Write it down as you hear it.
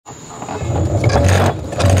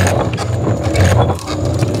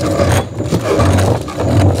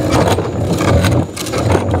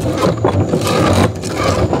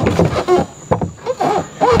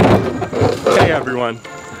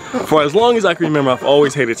For as long as I can remember, I've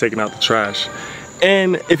always hated taking out the trash.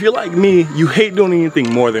 And if you're like me, you hate doing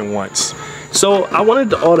anything more than once. So I wanted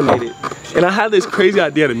to automate it. And I had this crazy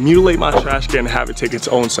idea to mutilate my trash can and have it take its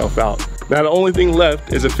own self out. Now the only thing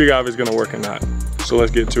left is to figure out if it's gonna work or not. So let's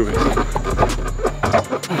get to it.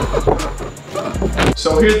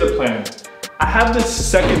 So here's the plan. I have this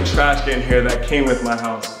second trash can here that came with my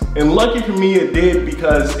house. And lucky for me it did,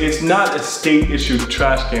 because it's not a state issued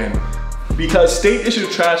trash can. Because state issued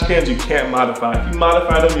trash cans you can't modify. If you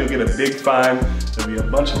modify them, you'll get a big fine. There'll be a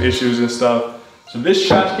bunch of issues and stuff. So this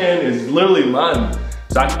trash can is literally mine.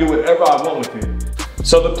 So I can do whatever I want with it.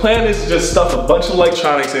 So the plan is to just stuff a bunch of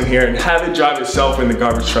electronics in here and have it drive itself when the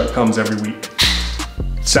garbage truck comes every week.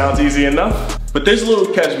 Sounds easy enough? But there's a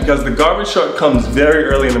little catch, because the garbage truck comes very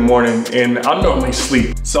early in the morning and I'm normally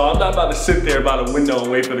asleep. So I'm not about to sit there by the window and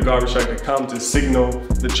wait for the garbage truck to come to signal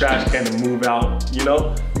the trash can to move out, you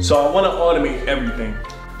know? So I want to automate everything.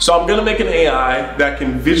 So I'm gonna make an AI that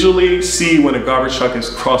can visually see when a garbage truck is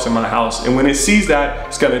crossing my house. And when it sees that,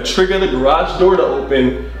 it's gonna trigger the garage door to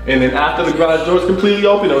open. And then after the garage door is completely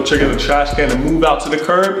open, it'll trigger the trash can to move out to the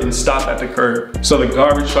curb and stop at the curb, so the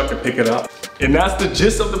garbage truck can pick it up. And that's the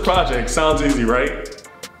gist of the project. Sounds easy, right?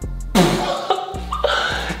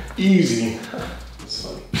 Easy.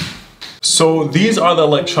 So these are the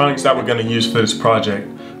electronics that we're gonna use for this project.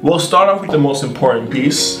 We'll start off with the most important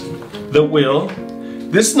piece, the wheel.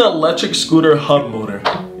 This is an electric scooter hub motor.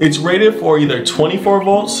 It's rated for either 24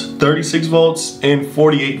 volts, 36 volts, and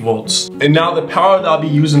 48 volts. And now the power that I'll be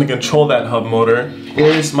using to control that hub motor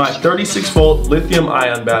is my 36 volt lithium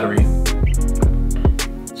ion battery.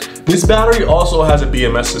 This battery also has a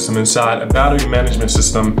BMS system inside, a battery management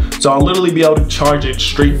system, so I'll literally be able to charge it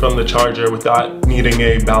straight from the charger without needing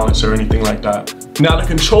a balancer or anything like that. Now to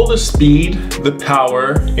control the speed, the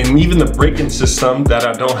power, and even the braking system that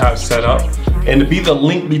I don't have set up, and to be the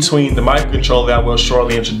link between the microcontroller that we'll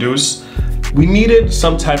shortly introduce, we needed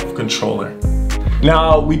some type of controller.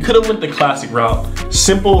 Now we could have went the classic route,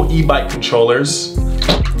 simple e-bike controllers.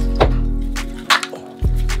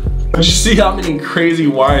 But you see how many crazy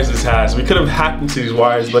wires this has. We could have hacked into these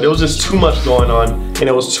wires, but it was just too much going on and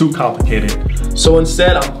it was too complicated. So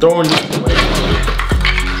instead, I'm throwing this away.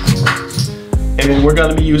 And then we're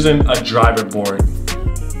gonna be using a driver board.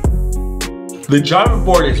 The driver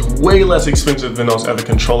board is way less expensive than those other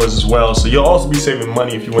controllers as well, so you'll also be saving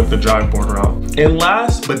money if you went the driver board route. And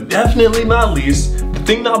last, but definitely not least, the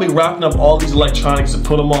thing that I'll be wrapping up all these electronics to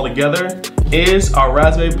put them all together is our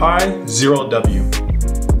Raspberry Pi 0W.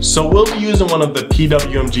 So we'll be using one of the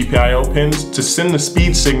PWM GPIO pins to send the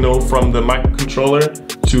speed signal from the microcontroller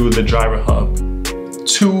to the driver hub,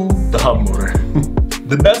 to the hub motor.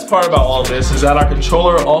 The best part about all of this is that our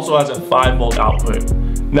controller also has a 5 volt output.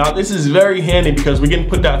 Now this is very handy because we can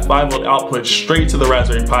put that 5 volt output straight to the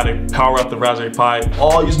Raspberry Pi to power up the Raspberry Pi,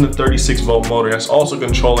 all using the 36 volt motor that's also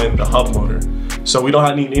controlling the hub motor. So we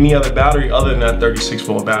don't need any other battery other than that 36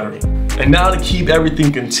 volt battery. And now to keep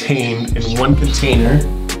everything contained in one container,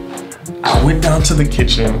 I went down to the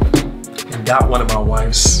kitchen and got one of my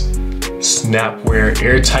wife's Snapware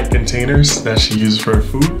airtight containers that she uses for her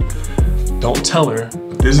food. Don't tell her,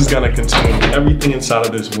 but this is gonna contain everything inside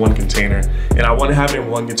of this one container. And I wanna have it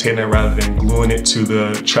in one container rather than gluing it to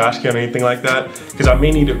the trash can or anything like that, because I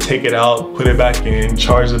may need to take it out, put it back in,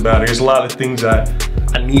 charge the battery. There's a lot of things that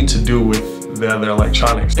I need to do with the other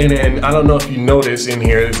electronics. And then, I don't know if you notice in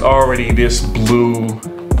here, there's already this blue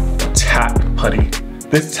tack putty.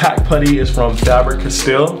 This tack putty is from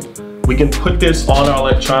Faber-Castell. We can put this on our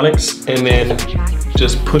electronics and then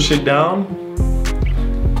just push it down.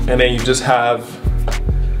 And then you just have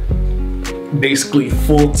basically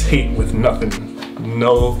full tape with nothing.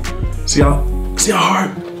 No, see how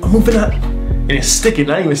hard I'm moving that? And it's sticking,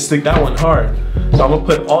 not even stick that one hard. So I'm gonna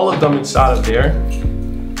put all of them inside of there.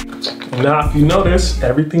 Now if you notice,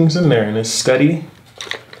 everything's in there and it's steady.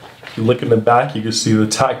 If you look in the back, you can see the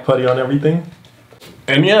tack putty on everything.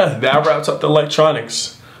 And yeah, that wraps up the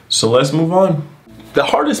electronics. So let's move on. The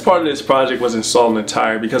hardest part of this project was installing the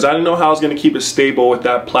tire because I didn't know how I was going to keep it stable with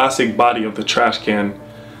that plastic body of the trash can.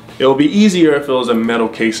 It would be easier if it was a metal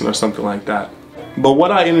casing or something like that. But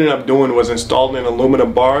what I ended up doing was installing an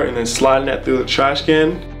aluminum bar and then sliding that through the trash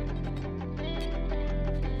can.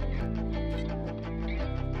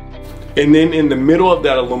 And then in the middle of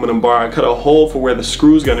that aluminum bar, I cut a hole for where the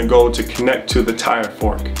screw is going to go to connect to the tire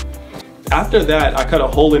fork. After that, I cut a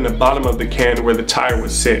hole in the bottom of the can where the tire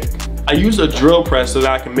would sit. I I used a drill press so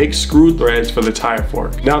that I can make screw threads for the tire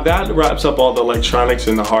fork. Now that wraps up all the electronics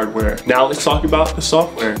and the hardware. Now let's talk about the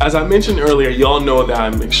software. As I mentioned earlier, y'all know that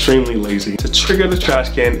I'm extremely lazy. To trigger the trash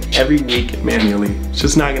can every week manually, it's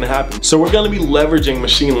just not gonna happen. So we're gonna be leveraging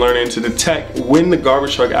machine learning to detect when the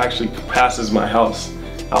garbage truck actually passes my house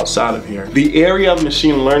outside of here. The area of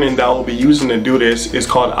machine learning that we'll be using to do this is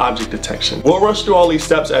called object detection. We'll rush through all these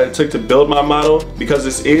steps that it took to build my model because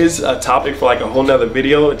this is a topic for like a whole nother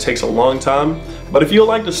video. It takes a long time. But if you'd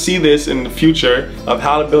like to see this in the future of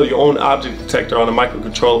how to build your own object detector on a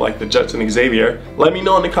microcontroller like the Jetson Xavier, let me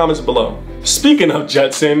know in the comments below. Speaking of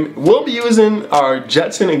Jetson, we'll be using our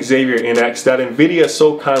Jetson Xavier NX that NVIDIA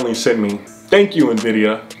so kindly sent me. Thank you,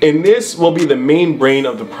 NVIDIA. And this will be the main brain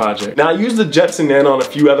of the project. Now I used the Jetson Nano on a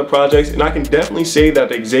few other projects and I can definitely say that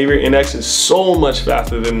the Xavier NX is so much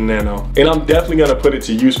faster than the Nano. And I'm definitely gonna put it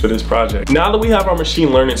to use for this project. Now that we have our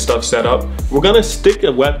machine learning stuff set up, we're gonna stick a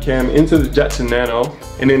webcam into the Jetson Nano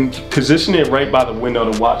and then position it right by the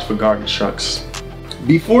window to watch for garbage trucks.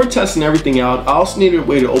 Before testing everything out, I also needed a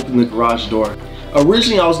way to open the garage door.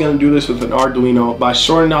 Originally I was gonna do this with an Arduino by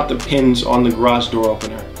shorting out the pins on the garage door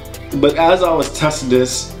opener. But as I was testing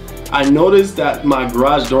this, I noticed that my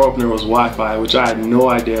garage door opener was Wi-Fi, which I had no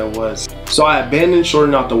idea it was. So I abandoned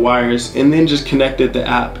shorting out the wires and then just connected the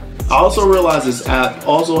app. I also realized this app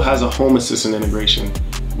also has a Home Assistant integration,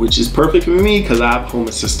 which is perfect for me because I have Home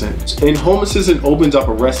Assistant. And Home Assistant opens up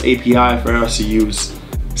a REST API for us to use.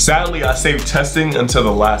 Sadly, I saved testing until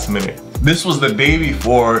the last minute. This was the day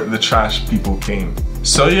before the trash people came.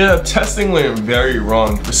 So yeah, testing went very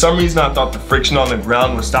wrong. For some reason, I thought the friction on the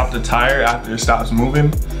ground would stop the tire after it stops moving,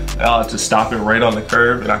 to stop it right on the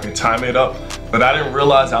curb and I could time it up. But I didn't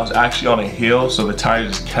realize I was actually on a hill, so the tire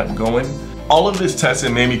just kept going. All of this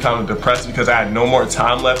testing made me kind of depressed because I had no more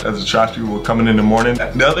time left as the trash people were coming in the morning.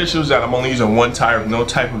 The other issue is that I'm only using one tire with no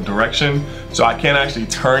type of direction, so I can't actually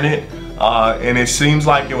turn it. And it seems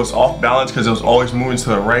like it was off balance because it was always moving to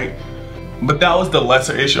the right. But that was the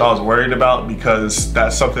lesser issue I was worried about because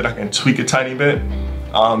that's something I can tweak a tiny bit.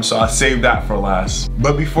 So I saved that for last.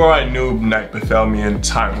 But before I knew, night befell me and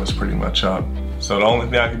time was pretty much up. So the only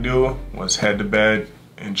thing I could do was head to bed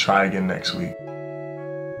and try again next week.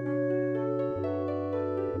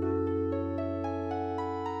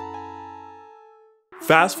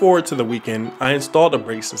 Fast forward to the weekend, I installed a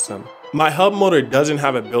brake system. My hub motor doesn't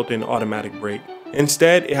have a built-in automatic brake.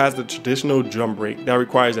 Instead, it has the traditional drum brake that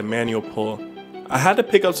requires a manual pull. I had to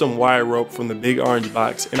pick up some wire rope from the big orange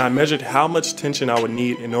box and I measured how much tension I would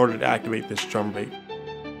need in order to activate this drum brake.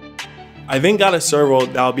 I then got a servo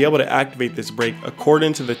that will be able to activate this brake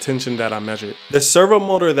according to the tension that I measured. The servo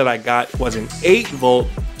motor that I got was an 8-volt,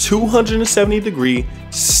 270 degree,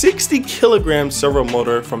 60 kilogram servo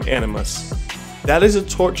motor from Animus. That is a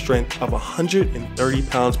torque strength of 130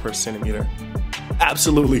 pounds per centimeter.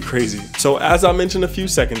 Absolutely crazy. So as I mentioned a few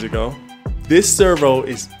seconds ago, this servo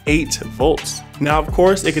is 8 volts. Now of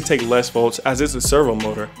course it could take less volts as it's a servo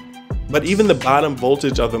motor, but even the bottom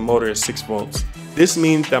voltage of the motor is 6 volts. This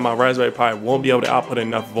means that my Raspberry Pi won't be able to output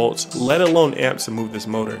enough volts, let alone amps, to move this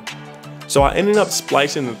motor. So I ended up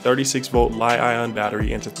splicing the 36 volt Li-ion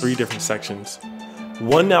battery into 3 different sections.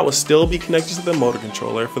 One that will still be connected to the motor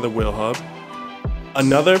controller for the wheel hub,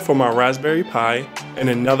 another for my Raspberry Pi, and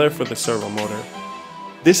another for the servo motor.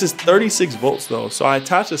 This is 36 volts though, so I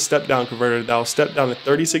attached a step down converter that will step down to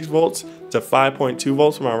 36 volts to 5.2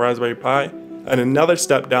 volts for my Raspberry Pi, and another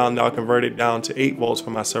step down that will convert it down to 8 volts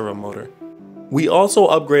for my servo motor. We also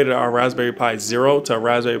upgraded our Raspberry Pi Zero to a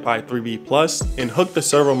Raspberry Pi 3B Plus and hooked the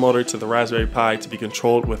servo motor to the Raspberry Pi to be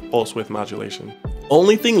controlled with pulse width modulation.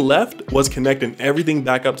 Only thing left was connecting everything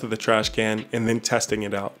back up to the trash can and then testing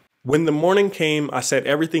it out. When the morning came, I set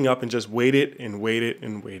everything up and just waited and waited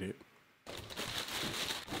and waited.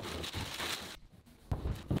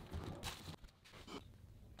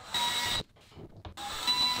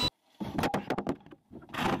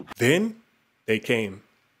 Then they came.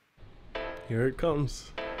 Here it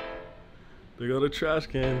comes. There go the trash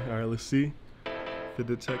can. All right, let's see if it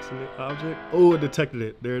detects an object. Oh, it detected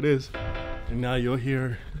it. There it is. And now you'll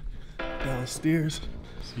hear downstairs.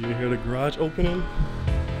 So you hear the garage opening.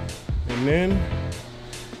 And then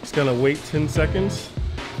it's gonna wait 10 seconds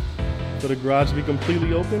for the garage to be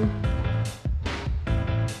completely open.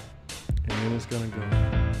 And then it's gonna go.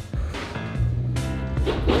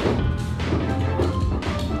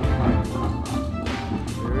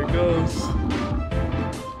 There it goes.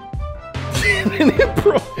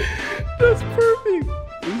 Bro, that's perfect.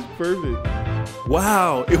 It's perfect.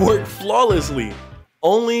 Wow, it worked flawlessly.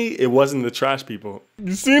 Only it wasn't the trash people.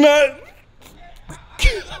 You see that?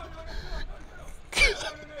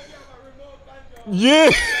 Yeah.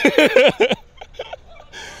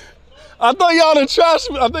 I thought y'all the trash.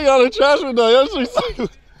 I think y'all the trash man though.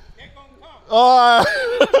 All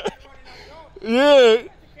right. Yeah.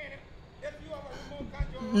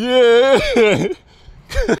 Yeah.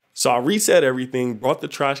 So I reset everything, brought the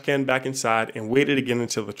trash can back inside, and waited again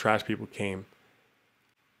until the trash people came.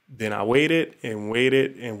 Then I waited and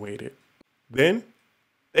waited and waited. Then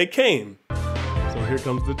they came. So here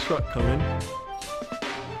comes the truck coming.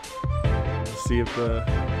 Let's see if the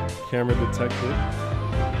camera detects it.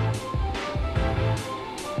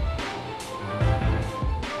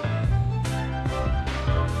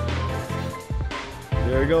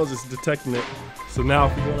 There it goes, it's detecting it. So now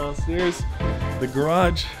if we go downstairs, the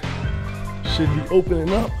garage should be opening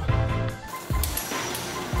up.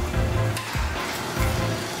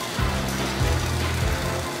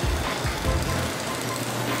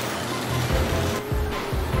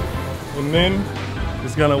 And then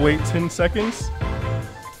it's gonna wait 10 seconds.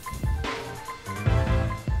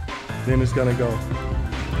 Then it's gonna go.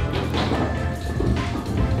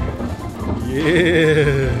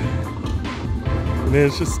 Yeah. And then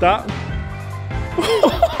it should stop.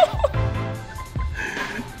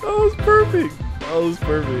 That was perfect. That was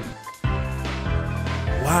perfect.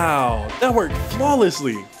 Wow, that worked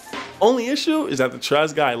flawlessly. Only issue is that the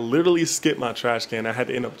trash guy literally skipped my trash can. I had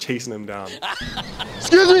to end up chasing him down.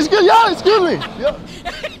 Excuse me, y'all, excuse me. Yep.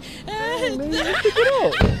 Hey, man, let's pick it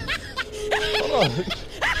up. Hold on.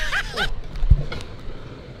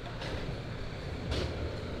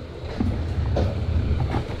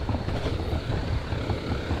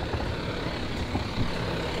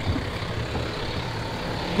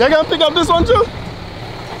 Y'all gotta pick up this one too?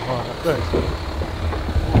 Alright, thanks.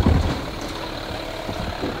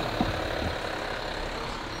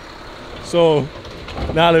 So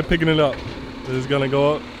now they're picking it up. It's gonna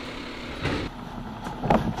go up.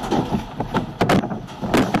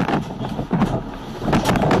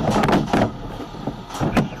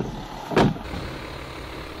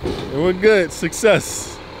 And we're good,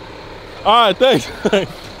 success. Alright, thanks.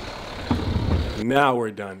 Now we're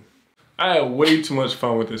done. I had way too much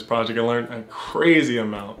fun with this project. I learned a crazy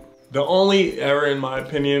amount. The only error in my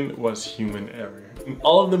opinion was human error. And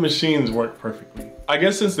all of the machines worked perfectly. I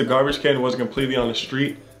guess since the garbage can wasn't completely on the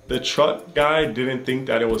street, the truck guy didn't think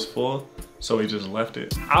that it was full, so he just left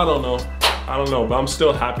it. I don't know, but I'm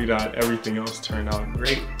still happy that everything else turned out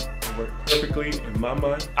great. It worked perfectly in my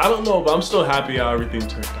mind. I don't know, but I'm still happy how everything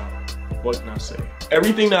turned out. What can I say?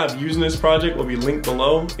 Everything that I've used in this project will be linked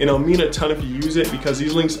below, and it'll mean a ton if you use it because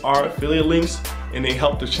these links are affiliate links and they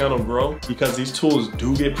help the channel grow because these tools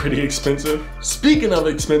do get pretty expensive. Speaking of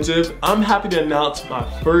expensive, I'm happy to announce my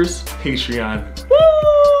first Patreon. Woo!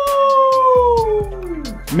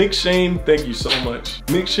 Mick Shane, thank you so much.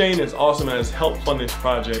 Mick Shane is awesome and has helped fund this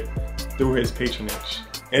project through his patronage.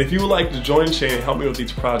 And if you would like to join Shane and help me with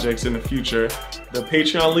these projects in the future, the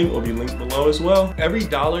Patreon link will be linked below as well. Every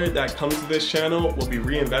dollar that comes to this channel will be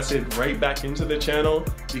reinvested right back into the channel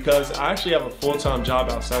because I actually have a full-time job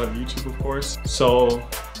outside of YouTube, of course. So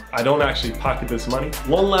I don't actually pocket this money.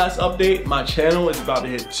 One last update, my channel is about to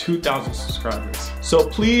hit 2,000 subscribers. So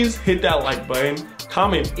please hit that like button,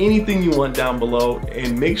 comment anything you want down below,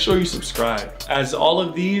 and make sure you subscribe, as all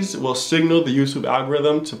of these will signal the YouTube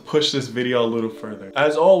algorithm to push this video a little further.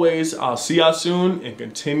 As always, I'll see y'all soon and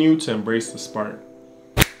continue to embrace the spark.